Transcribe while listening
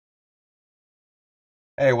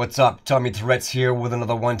Hey, what's up? Tommy Tourette's here with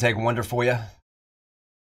another one-take wonder for you.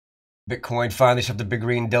 Bitcoin finally shoved the big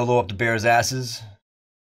green dildo up the bears' asses.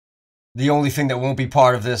 The only thing that won't be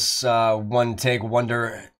part of this one-take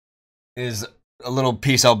wonder is a little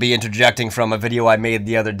piece I'll be interjecting from a video I made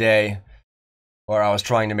the other day, or I was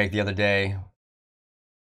trying to make the other day.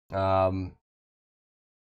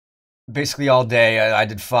 Basically all day I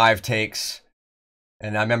did 5 takes,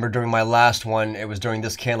 and I remember during my last one, it was during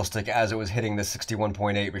this candlestick as it was hitting the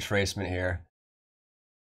 61.8 retracement here.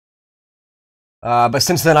 But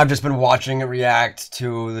since then, I've just been watching it react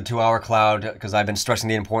to the 2-hour cloud because I've been stressing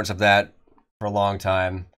the importance of that for a long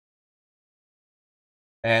time.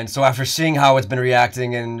 And so after seeing how it's been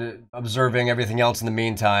reacting and observing everything else in the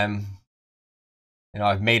meantime,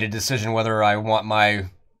 I've made a decision whether I want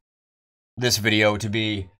this video to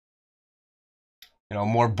be,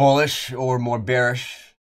 more bullish or more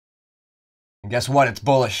bearish. And guess what? It's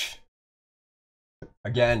bullish.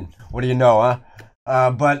 Again, what do you know,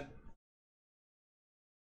 huh? But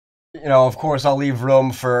of course, I'll leave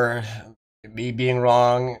room for me being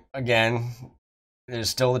wrong again. There's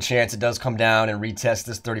still a chance it does come down and retest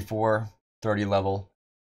this 34.30 level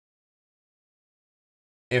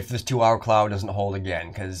if this 2-hour cloud doesn't hold again,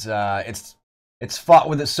 because it's fought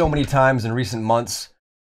with it so many times in recent months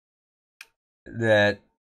that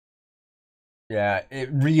it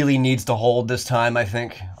really needs to hold this time, I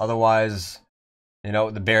think. Otherwise,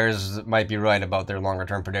 the bears might be right about their longer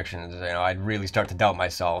term predictions. I'd really start to doubt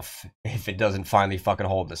myself if it doesn't finally fucking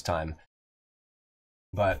hold this time.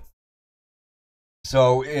 But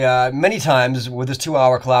so many times with this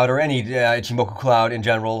 2-hour cloud or any Ichimoku cloud in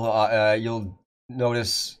general, you'll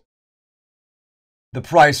notice the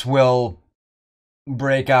price will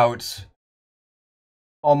break out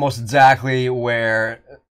almost exactly where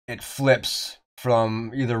it flips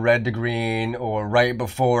from either red to green or right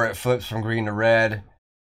before it flips from green to red.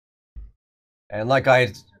 And like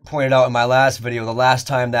I pointed out in my last video, the last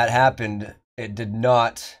time that happened, it did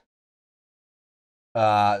not,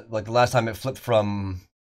 like the last time it flipped from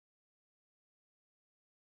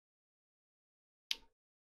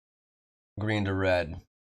green to red.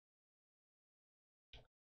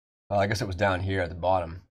 I guess it was down here at the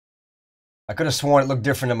bottom. I could have sworn it looked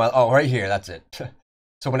different in my, right here, that's it.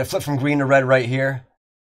 So when it flipped from green to red right here,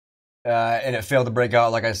 and it failed to break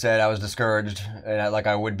out, like I said, I was discouraged, and like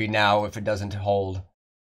I would be now if it doesn't hold.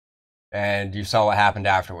 And you saw what happened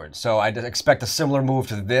afterwards. So I'd expect a similar move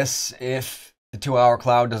to this if the 2-hour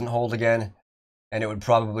cloud doesn't hold again, and it would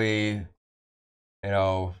probably,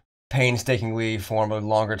 painstakingly form a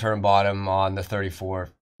longer-term bottom on the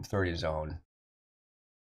 34.30 zone.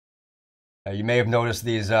 You may have noticed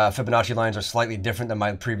these Fibonacci lines are slightly different than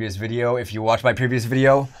my previous video. If you watch my previous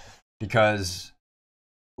video, because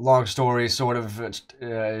long story, sort of,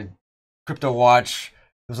 Crypto Watch,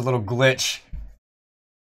 there was a little glitch.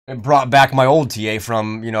 It brought back my old TA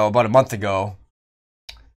from, about a month ago.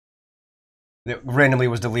 It randomly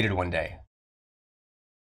was deleted one day.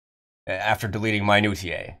 After deleting my new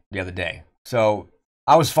TA the other day. So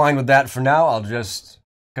I was fine with that for now. I'll just,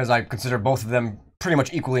 because I consider both of them pretty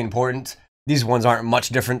much equally important. These ones aren't much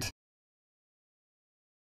different.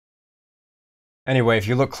 Anyway, if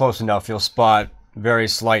you look close enough, you'll spot very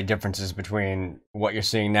slight differences between what you're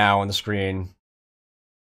seeing now on the screen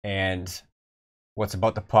and what's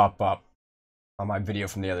about to pop up on my video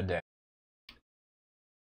from the other day.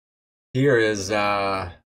 Here is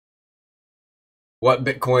what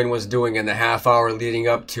Bitcoin was doing in the half hour leading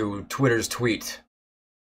up to Twitter's tweet.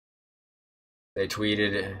 They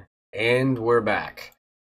tweeted, "And we're back."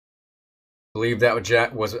 I believe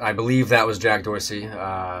that was Jack Dorsey,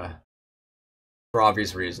 for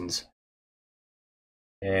obvious reasons.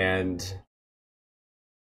 And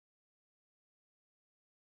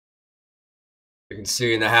you can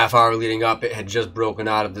see in the half hour leading up, it had just broken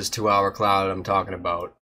out of this 2-hour cloud I'm talking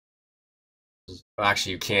about.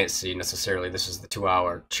 Actually, you can't see necessarily, this is the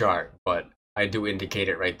 2-hour chart, but I do indicate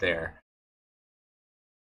it right there.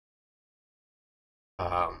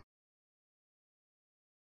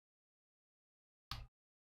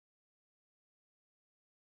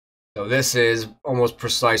 So this is almost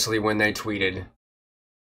precisely when they tweeted,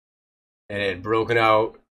 and it had broken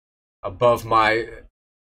out above my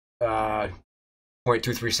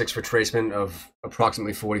 0.236 retracement of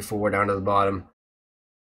approximately 44 down to the bottom.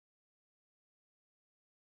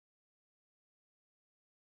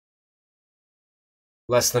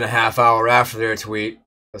 Less than a half hour after their tweet,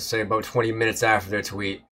 let's say about 20 minutes after their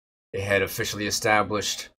tweet, they had officially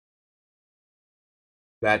established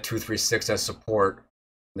that 236 as support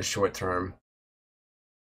in the short term.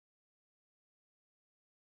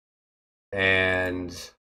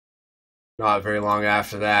 And not very long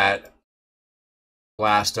after that,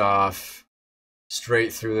 blast off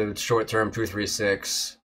straight through the short-term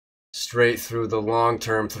 236, straight through the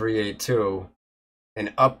long-term 382,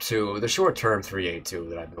 and up to the short-term 382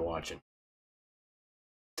 that I've been watching.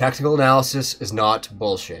 Technical analysis is not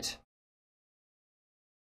bullshit.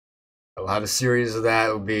 I'll have a series of that.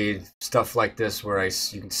 It'll be stuff like this where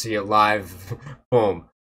you can see it live, boom,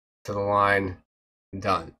 to the line, and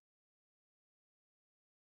done.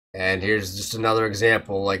 And here's just another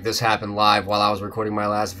example. Like, this happened live while I was recording my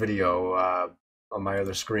last video on my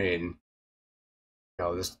other screen. You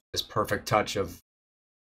know, this perfect touch of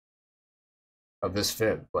this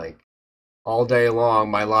fib. Like, all day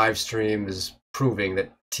long, my live stream is proving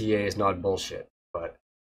that TA is not bullshit. But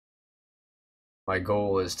my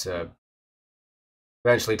goal is to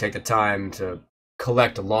eventually take the time to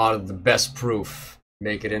collect a lot of the best proof,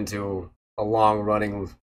 make it into a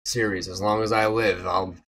long-running series. As long as I live,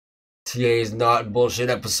 TA is not bullshit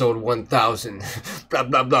episode 1000. Blah,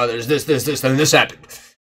 blah, blah. There's this, and this happened.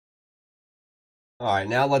 Alright,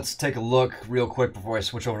 now let's take a look real quick before I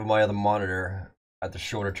switch over to my other monitor at the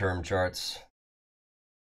shorter term charts.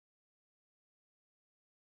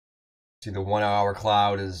 See, the 1 hour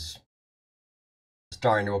cloud is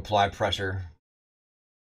starting to apply pressure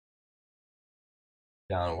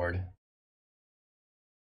downward.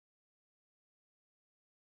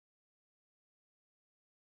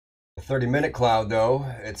 The 30-minute cloud, though,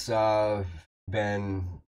 it's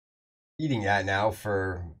been eating that now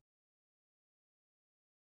for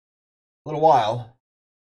a little while.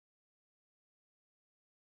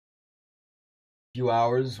 A few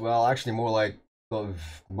hours, well, actually more like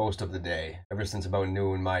most of the day, ever since about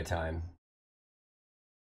noon my time,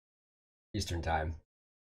 Eastern time.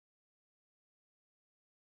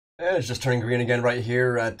 And it's just turning green again right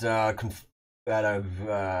here at a bunch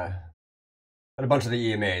of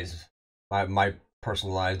the EMAs. My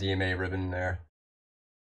personalized EMA ribbon there.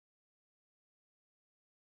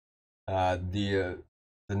 The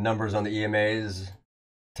numbers on the EMAs: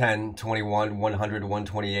 10, 21, 100,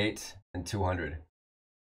 128, and 200.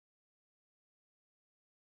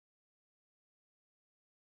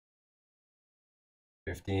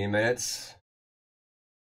 "15 minutes.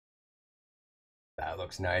 That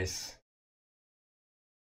looks nice.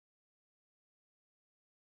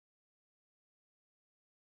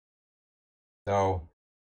 So,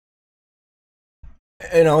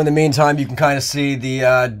 you know, in the meantime, you can kind of see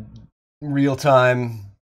the real-time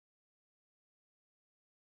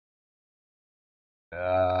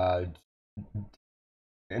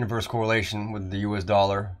inverse correlation with the US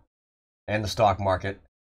dollar and the stock market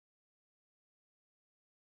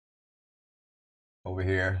over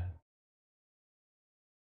here.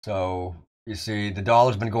 So you see the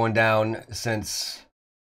dollar's been going down since,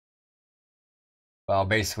 well,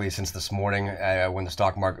 basically since this morning when the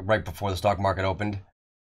stock market, right before the stock market opened.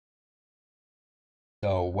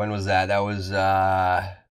 So when was that? That was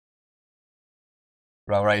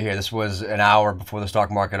well, right here. This was an hour before the stock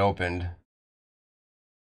market opened.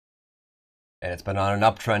 And it's been on an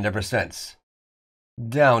uptrend ever since.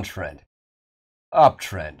 Downtrend.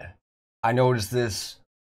 Uptrend. I notice this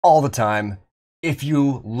all the time. If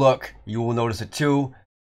you look, you will notice it too.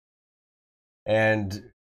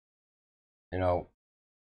 And, you know,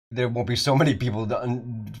 there won't be so many people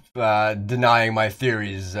denying my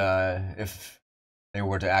theories if they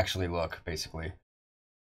were to actually look, basically.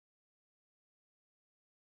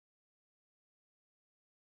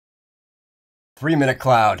 Three-minute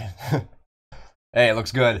cloud. Hey, it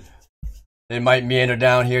looks good. It might meander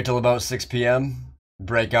down here till about 6 p.m.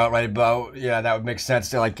 Break out right about, yeah, that would make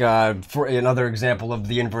sense. Like, for another example of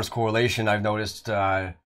the inverse correlation, I've noticed,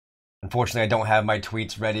 unfortunately, I don't have my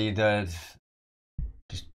tweets ready to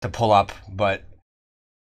pull up, but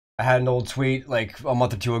I had an old tweet like a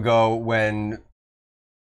month or two ago when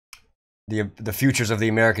the futures of the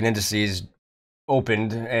American indices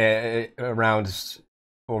opened around,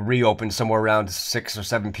 or reopened somewhere around 6 or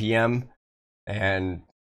 7 p.m. and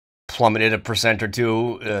plummeted 1% or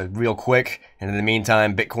 2 real quick, and in the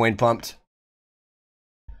meantime Bitcoin pumped.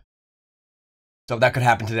 So that could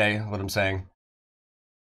happen today, what I'm saying.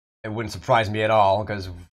 It wouldn't surprise me at all, because,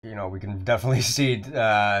 you know, we can definitely see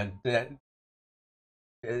that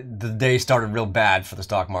the day started real bad for the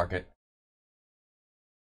stock market,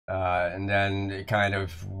 and then it kind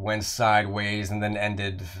of went sideways and then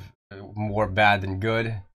ended more bad than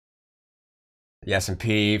good. The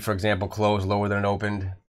S&P, for example, closed lower than it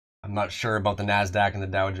opened. I'm not sure about the NASDAQ and the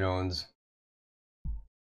Dow Jones.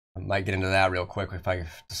 I might get into that real quick if I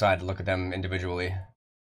decide to look at them individually.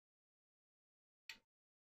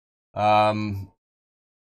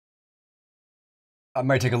 I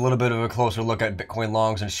might take a little bit of a closer look at Bitcoin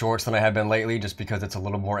longs and shorts than I have been lately, just because it's a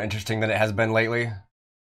little more interesting than it has been lately.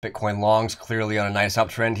 Bitcoin longs clearly on a nice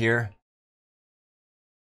uptrend here.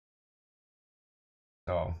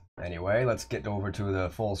 So anyway, let's get over to the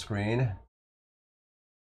full screen.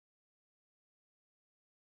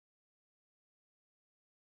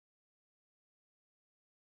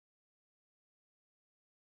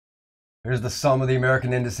 Here's the sum of the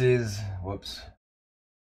American indices. Whoops.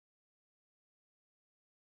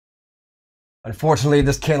 Unfortunately,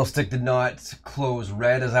 this candlestick did not close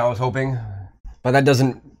red as I was hoping, but that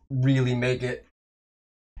doesn't really make it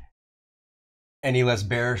any less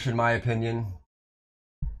bearish in my opinion.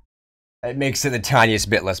 It makes it the tiniest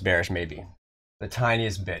bit less bearish, maybe. The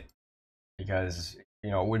tiniest bit. Because,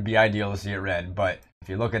 you know, it would be ideal to see it red, but if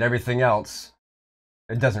you look at everything else,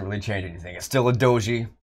 it doesn't really change anything. It's still a doji,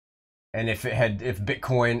 and if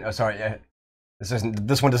Bitcoin,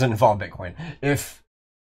 this one doesn't involve Bitcoin. If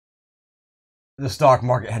the stock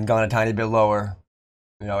market had gone a tiny bit lower,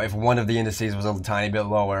 you know, if one of the indices was a tiny bit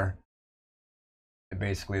lower,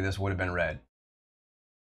 basically this would have been red.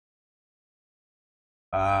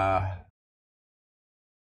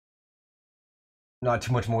 Not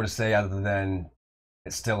too much more to say other than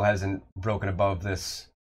it still hasn't broken above this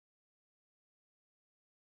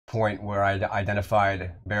point where I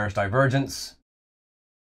identified bearish divergence.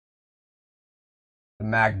 The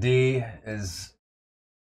MACD is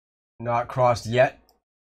not crossed yet.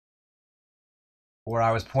 Where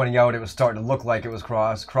I was pointing out it was starting to look like it was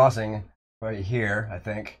crossing right here, I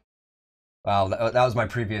think. Well, that was my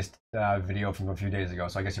previous video from a few days ago,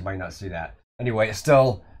 so I guess you might not see that. Anyway, it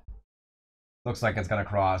still looks like it's going to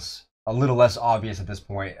cross. A little less obvious at this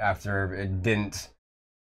point after it didn't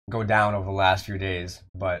go down over the last few days,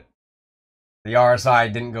 but the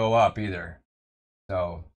RSI didn't go up either.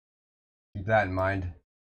 So keep that in mind.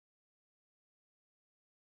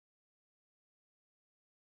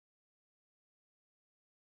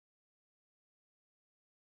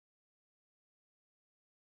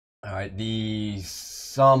 All right, the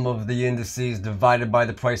sum of the indices divided by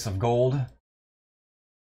the price of gold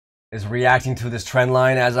is reacting to this trend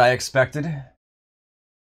line as I expected.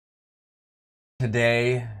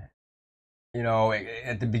 Today, you know,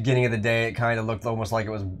 at the beginning of the day, it kind of looked almost like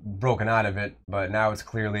it was broken out of it, but now it's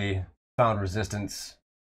clearly found resistance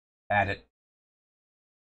at it.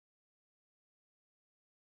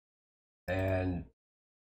 And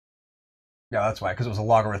yeah, that's why, because it was a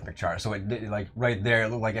logarithmic chart. So it did, like right there, it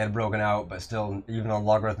looked like it had broken out, but still, even on a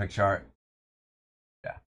logarithmic chart,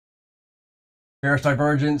 yeah. Bearish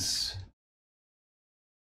divergence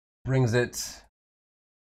brings it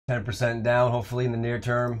 10% down, hopefully in the near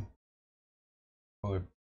term, or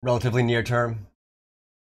relatively near term.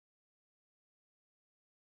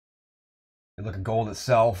 You look at gold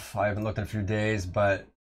itself. I haven't looked in a few days, but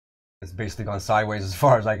it's basically gone sideways as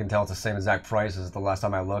far as I can tell. It's the same exact price as the last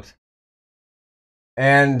time I looked.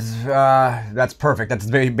 And that's perfect. That's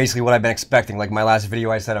basically what I've been expecting. Like my last video,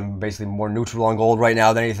 I said I'm basically more neutral on gold right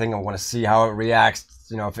now than anything. I want to see how it reacts.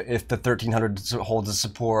 You know, if the 1300 holds a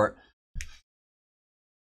support,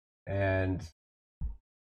 and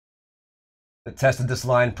it tested this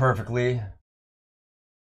line perfectly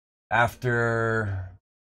after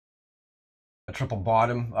a triple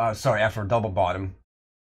bottom. After a double bottom,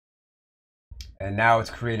 and now it's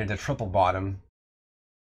created a triple bottom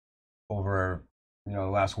over, you know,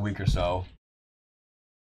 the last week or so.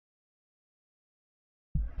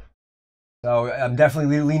 So I'm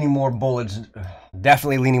definitely leaning more bullish.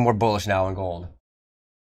 Definitely leaning more bullish now on gold.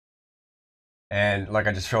 And like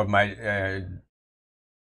I just showed my.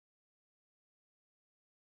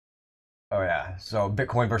 Oh yeah. So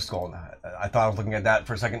Bitcoin versus gold. I thought I was looking at that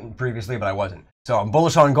for a second previously, but I wasn't. So I'm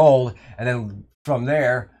bullish on gold, and then from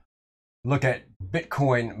there, look at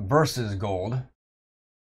Bitcoin versus gold.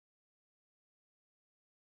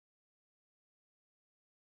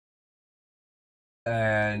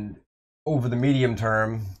 And over the medium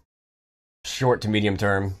term, short to medium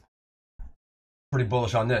term, pretty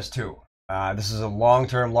bullish on this too. This is a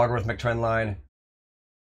long-term logarithmic trend line,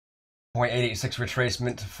 0.886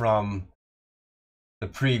 retracement from the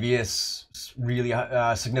previous really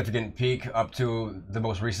significant peak up to the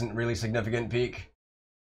most recent really significant peak.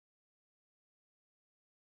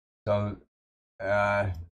 So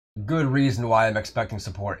good reason why I'm expecting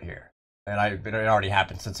support here. And it already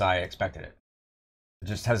happened since I expected it. It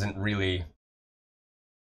just hasn't really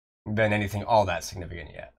been anything all that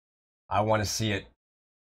significant yet. I want to see it,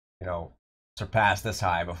 you know, surpass this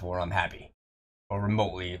high before I'm happy or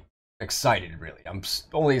remotely excited, really. I'm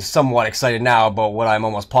only somewhat excited now about what I'm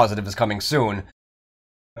almost positive is coming soon.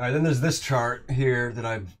 All right, then there's this chart here that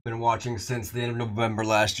I've been watching since the end of November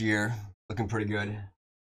last year. Looking pretty good.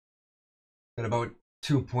 Got about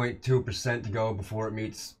 2.2% to go before it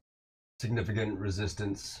meets significant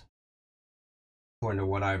resistance, according to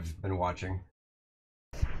what I've been watching.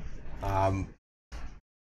 Um,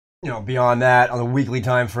 beyond that, on the weekly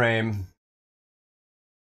time frame,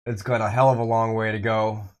 it's got a hell of a long way to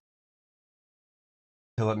go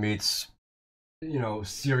till it meets,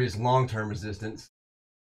 serious long-term resistance.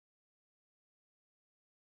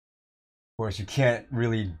 Of course, you can't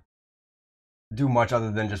really do much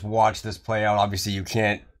other than just watch this play out. Obviously, you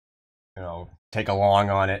can't, take a long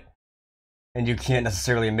on it, and you can't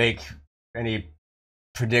necessarily make any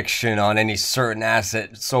prediction on any certain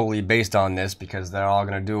asset solely based on this, because they're all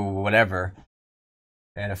going to do whatever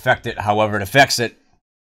and affect it however it affects it.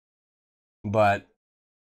 But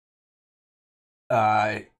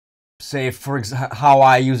say for how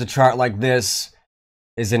I use a chart like this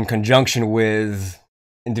is in conjunction with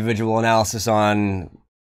individual analysis on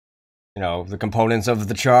the components of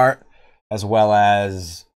the chart, as well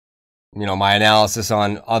as my analysis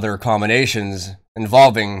on other combinations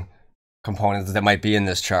involving components that might be in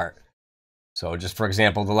this chart. So just for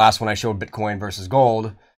example, the last one I showed, Bitcoin versus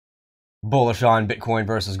gold, bullish on Bitcoin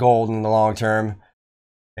versus gold in the long term.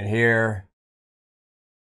 And here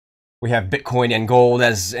we have Bitcoin and gold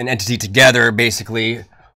as an entity together, basically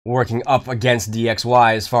working up against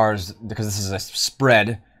DXY as far as, because this is a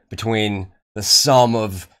spread between the sum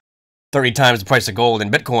of 30 times the price of gold in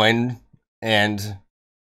Bitcoin and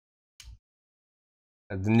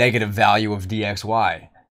the negative value of DXY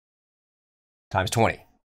times 20.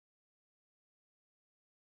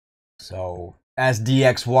 So as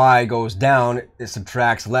DXY goes down, it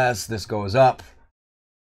subtracts less, this goes up.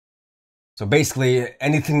 So basically,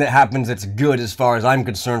 anything that happens that's good as far as I'm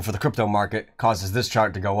concerned for the crypto market causes this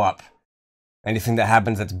chart to go up. Anything that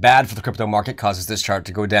happens that's bad for the crypto market causes this chart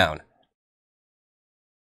to go down.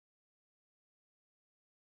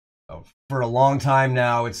 So for a long time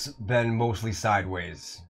now, it's been mostly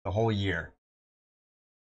sideways the whole year.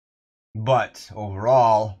 But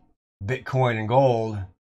overall, Bitcoin and gold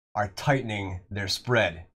are tightening their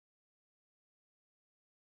spread.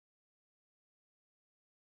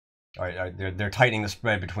 They're tightening the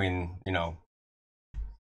spread between,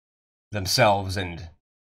 themselves and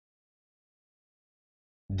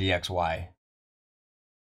DXY.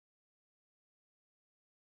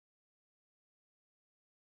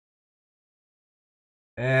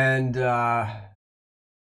 And I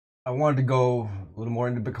wanted to go a little more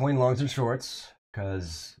into Bitcoin longs and shorts,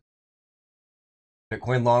 because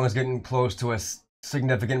Bitcoin long is getting close to a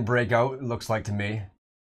significant breakout, it looks like to me.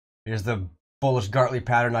 Here's the bullish Gartley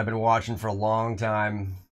pattern I've been watching for a long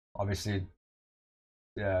time. Obviously,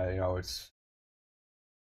 it's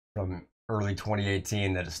from early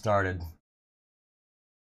 2018 that it started.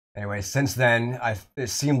 Anyway, since then,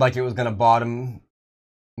 it seemed like it was going to bottom,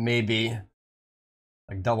 maybe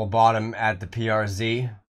like double bottom at the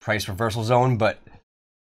PRZ, price reversal zone, but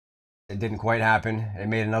it didn't quite happen. It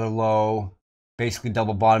made another low, basically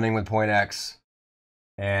double bottoming with point X.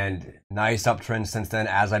 And nice uptrend since then,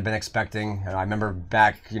 as I've been expecting. And I remember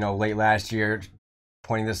back, late last year,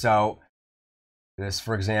 pointing this out. This,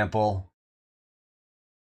 for example.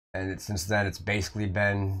 And since then, it's basically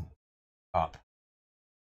been up.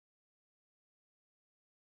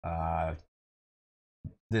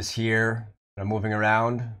 This here, I'm moving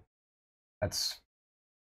around. That's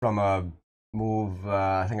from a move,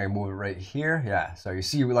 I think I move it right here. Yeah, so you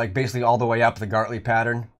see, like, basically all the way up the Gartley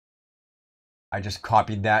pattern. I just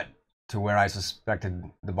copied that to where I suspected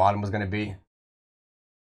the bottom was going to be.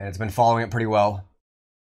 And it's been following it pretty well.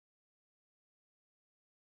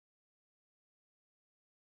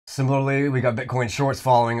 Similarly, we got Bitcoin shorts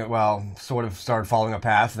following it, well, sort of started following a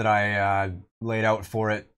path that I laid out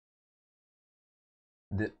for it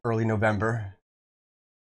early November.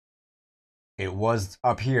 It was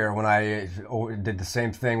up here when I did the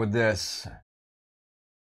same thing with this.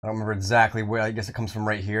 I don't remember exactly where, I guess it comes from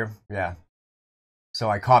right here. Yeah. So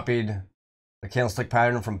I copied the candlestick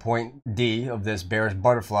pattern from point D of this bearish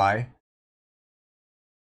butterfly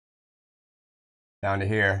down to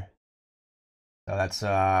here. So that's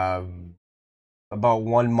about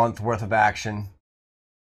 1 month worth of action,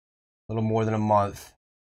 a little more than a month.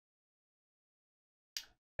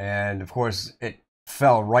 And of course, it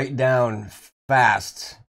fell right down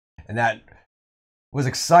fast, and that was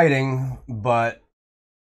exciting, but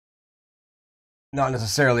not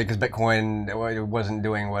necessarily, because Bitcoin, it wasn't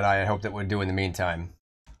doing what I had hoped it would do in the meantime.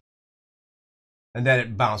 And then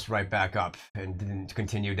it bounced right back up and didn't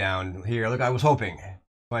continue down here like I was hoping.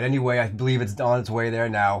 But anyway, I believe it's on its way there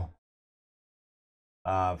now.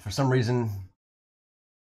 For some reason,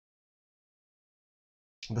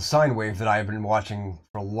 the sine wave that I've been watching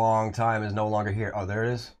for a long time is no longer here. Oh, there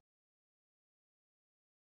it is.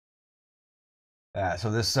 Yeah,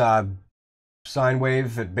 so this sine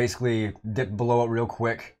wave, it basically dipped below it real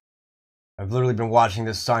quick. I've literally been watching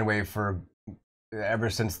this sine wave for ever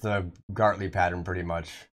since the Gartley pattern, pretty much,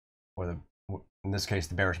 or in this case,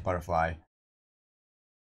 the bearish butterfly.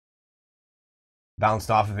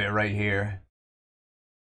 Bounced off of it right here,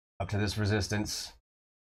 up to this resistance.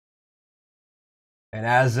 And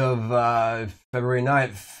as of February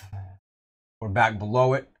 9th, we're back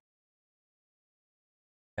below it.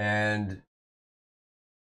 And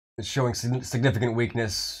it's showing significant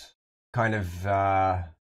weakness, kind of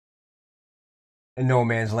in no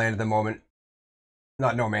man's land at the moment.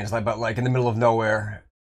 Not no man's land, but like in the middle of nowhere.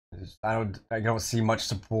 I don't see much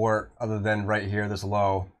support other than right here, this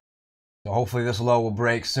low. So hopefully this low will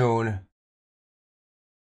break soon.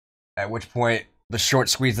 At which point, the short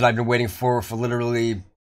squeeze that I've been waiting for literally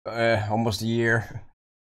almost a year.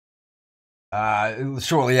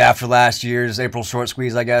 Shortly after last year's April short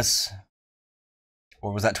squeeze, I guess.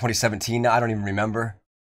 Or was that 2017? I don't even remember.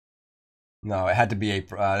 No, it had to be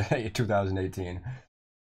April 2018.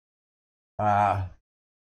 But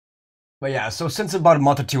yeah, so since about a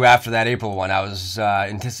month or two after that April one, I was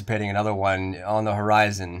anticipating another one on the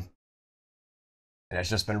horizon. And it's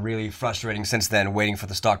just been really frustrating since then, waiting for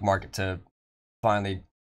the stock market to finally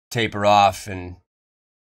taper off and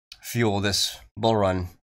fuel this bull run.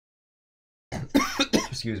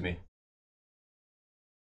 Excuse me.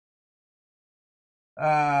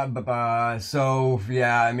 So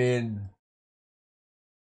yeah, I mean,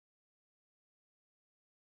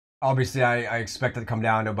 obviously I expect it to come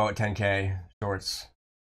down to about 10K shorts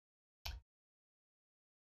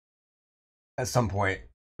at some point.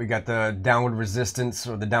 We got the downward resistance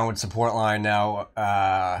or the downward support line now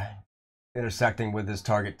intersecting with this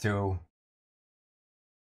target 2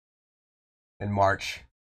 in March.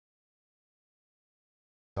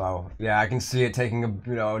 So yeah, I can see it taking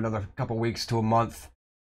another couple weeks to a month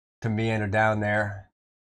to meander down there.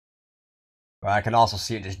 But I can also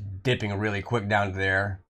see it just dipping really quick down to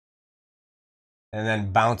there, and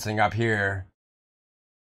then bouncing up here,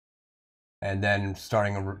 and then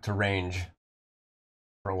starting to range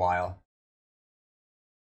for a while.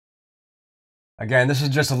 Again, this is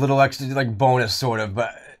just a little extra, like, bonus sort of,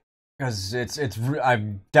 but because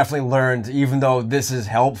I've definitely learned, even though this is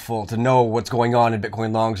helpful to know what's going on in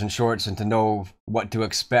Bitcoin longs and shorts and to know what to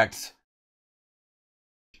expect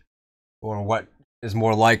or what is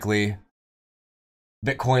more likely.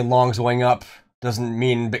 Bitcoin longs going up doesn't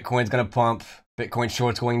mean Bitcoin's gonna pump. Bitcoin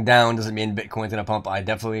shorts going down doesn't mean Bitcoin's gonna pump. I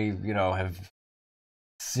definitely, have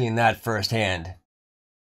seen that firsthand.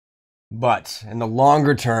 But in the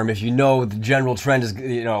longer term, if you know the general trend is,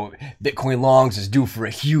 Bitcoin longs is due for a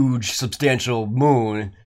huge, substantial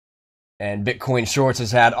moon, and Bitcoin shorts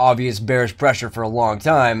has had obvious bearish pressure for a long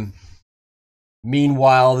time.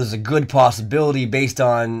 Meanwhile, there's a good possibility based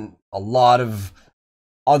on a lot of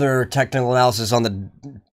other technical analysis on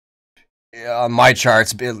my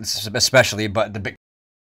charts, especially, but the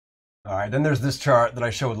all right, then there's this chart that I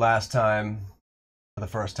showed last time for the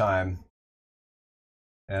first time,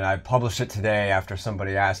 and I published it today after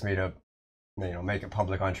somebody asked me to, make it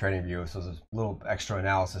public on TradingView. So there's a little extra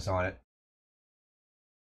analysis on it.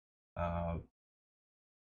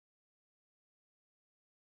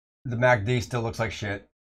 The MACD still looks like shit.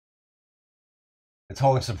 It's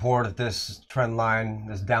holding support at this trend line,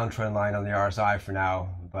 this downtrend line on the RSI for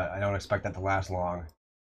now, but I don't expect that to last long.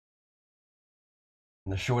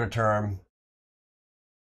 In the shorter term,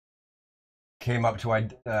 came up to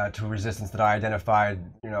resistance that I identified,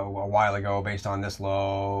 a while ago based on this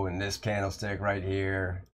low and this candlestick right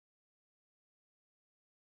here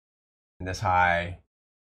and this high.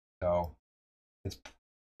 So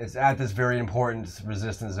it's at this very important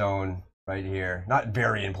resistance zone right here. Not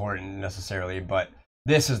very important necessarily, but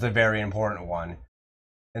this is the very important one.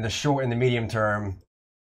 In the medium term,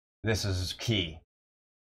 this is key.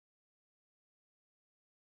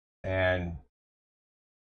 And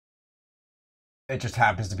it just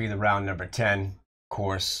happens to be the round number 10. Of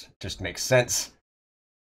course, just makes sense.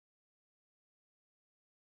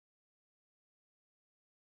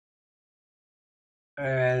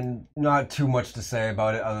 And not too much to say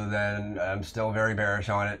about it other than I'm still very bearish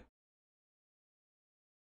on it.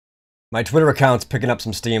 My Twitter account's picking up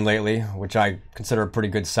some steam lately, which I consider a pretty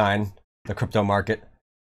good sign. The crypto market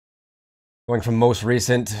going from most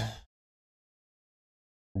recent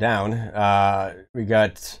down. We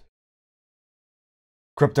got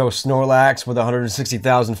Crypto Snorlax with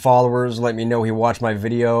 160,000 followers. Let me know he watched my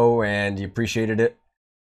video and he appreciated it.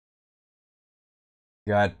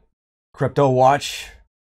 Got Crypto Watch,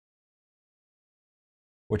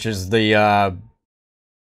 which is the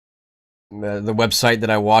website that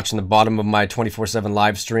I watch in the bottom of my 24/7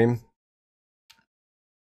 live stream.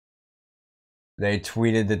 They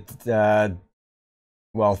tweeted that,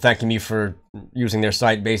 well, thanking me for using their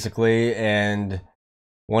site basically, and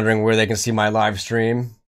wondering where they can see my live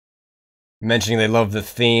stream. Mentioning they love the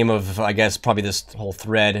theme of, I guess, probably this whole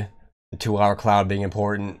thread, the 2-hour cloud being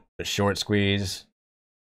important, the short squeeze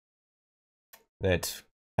that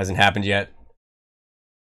hasn't happened yet.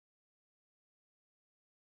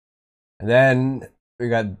 And then we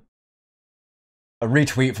got a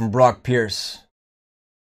retweet from Brock Pierce.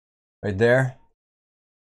 Right there.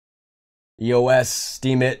 EOS,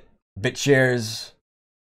 Steam It, BitShares,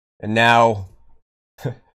 and now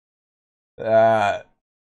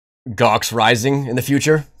Gox rising in the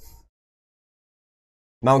future.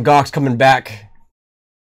 Mount Gox coming back,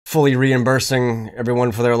 fully reimbursing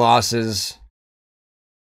everyone for their losses,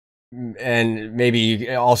 and maybe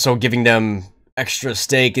also giving them extra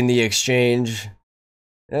stake in the exchange.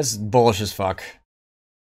 That's bullish as fuck.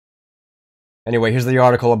 Anyway, here's the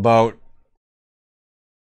article about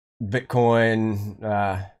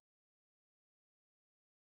Bitcoin.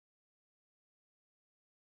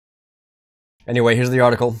 Anyway, here's the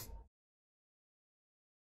article.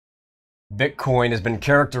 Bitcoin has been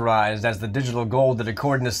characterized as the digital gold that,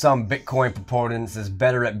 according to some Bitcoin proponents, is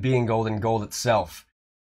better at being gold than gold itself.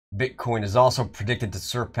 Bitcoin is also predicted to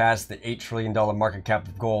surpass the $8 trillion market cap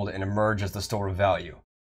of gold and emerge as the store of value.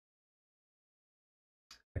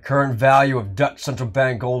 The current value of Dutch central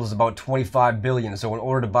bank gold is about 25 billion, so in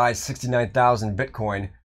order to buy 69,000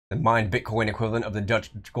 Bitcoin, the mined Bitcoin equivalent of the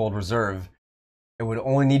Dutch gold reserve, it would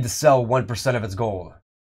only need to sell 1% of its gold,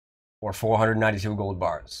 or 492 gold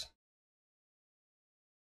bars.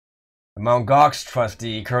 The Mt. Gox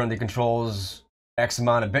trustee currently controls X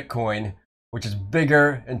amount of Bitcoin, which is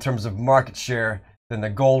bigger in terms of market share than the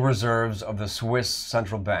gold reserves of the Swiss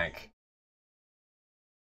central bank.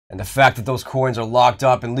 And the fact that those coins are locked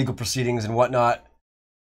up in legal proceedings and whatnot,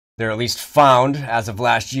 they're at least found as of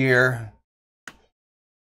last year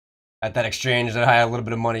at that exchange that I had a little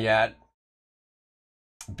bit of money at,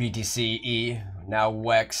 BTC-E, now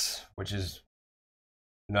WEX, which is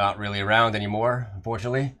not really around anymore,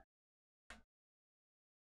 unfortunately.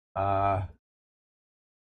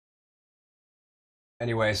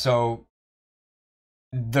 Anyway, so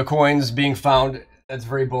the coins being found, that's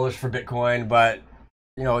very bullish for Bitcoin, but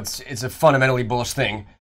you know, it's a fundamentally bullish thing.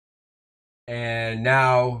 And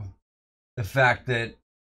now the fact that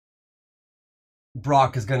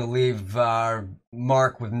Brock is going to leave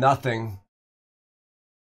Mark with nothing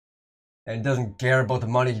and doesn't care about the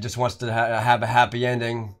money, he just wants to have a happy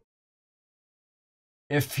ending.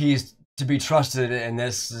 If he's to be trusted in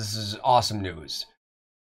this is awesome news.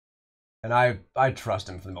 And I trust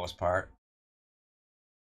him for the most part.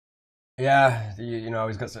 Yeah, you know,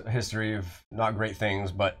 he's got a history of not great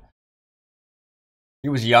things, but he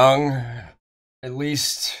was young, at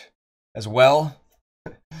least, as well,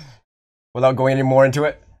 without going any more into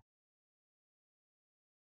it.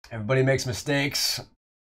 Everybody makes mistakes.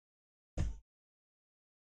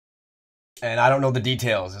 And I don't know the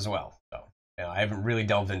details as well. So, you know, I haven't really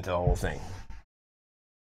delved into the whole thing.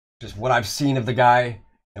 Just what I've seen of the guy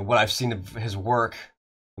and what I've seen of his work,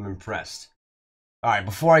 I'm impressed. All right,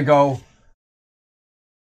 before I go,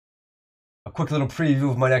 a quick little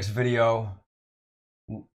preview of my next video,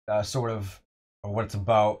 sort of, or what it's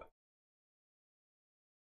about.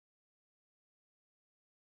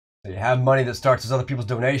 So you have money that starts as other people's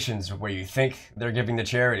donations, where you think they're giving to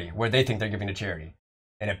charity, where they think they're giving to charity,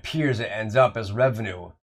 and it appears it ends up as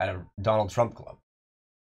revenue at a Donald Trump club.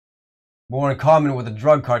 More in common with a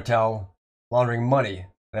drug cartel laundering money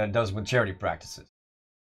than it does with charity practices.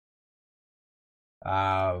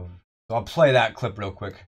 So I'll play that clip real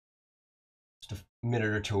quick. Just a minute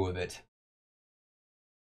or two of it.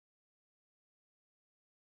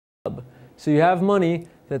 So you have money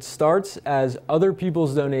that starts as other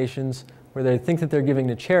people's donations where they think that they're giving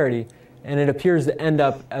to charity, and it appears to end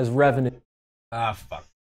up as revenue. Ah, fuck.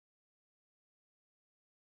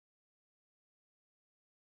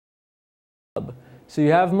 So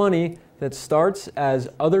you have money that starts as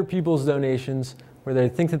other people's donations where they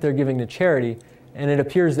think that they're giving to charity, and it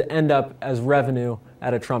appears to end up as revenue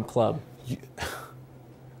at a Trump club.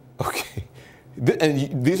 Okay,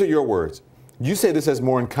 and these are your words. You say this has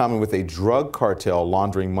more in common with a drug cartel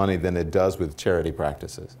laundering money than it does with charity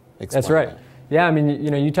practices. Explain That's right. that. Yeah, I mean,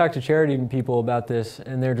 you know, you talk to charity people about this,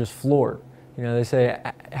 and they're just floored. You know, they say,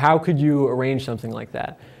 how could you arrange something like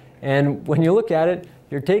that? And when you look at it,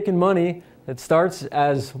 you're taking money that starts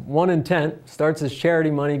as one intent, starts as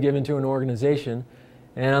charity money given to an organization,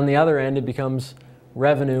 and on the other end, it becomes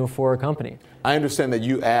revenue for a company. I understand that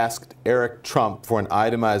you asked Eric Trump for an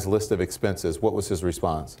itemized list of expenses. What was his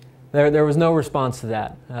response? There was no response to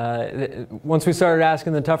that. Once we started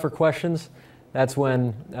asking the tougher questions, that's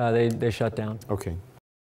when they shut down. Okay.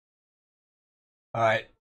 All right.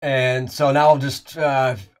 And so now I'll just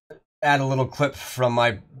add a little clip from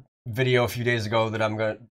my video a few days ago that I'm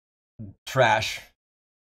going to trash.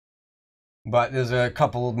 But there's a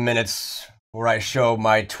couple of minutes where I show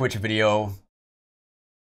my Twitch video.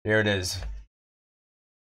 Here it is.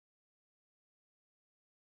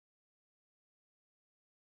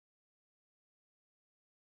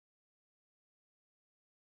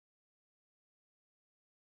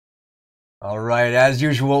 All right, as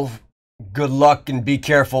usual, good luck and be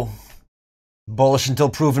careful. Bullish until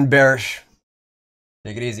proven bearish.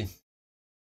 Take it easy.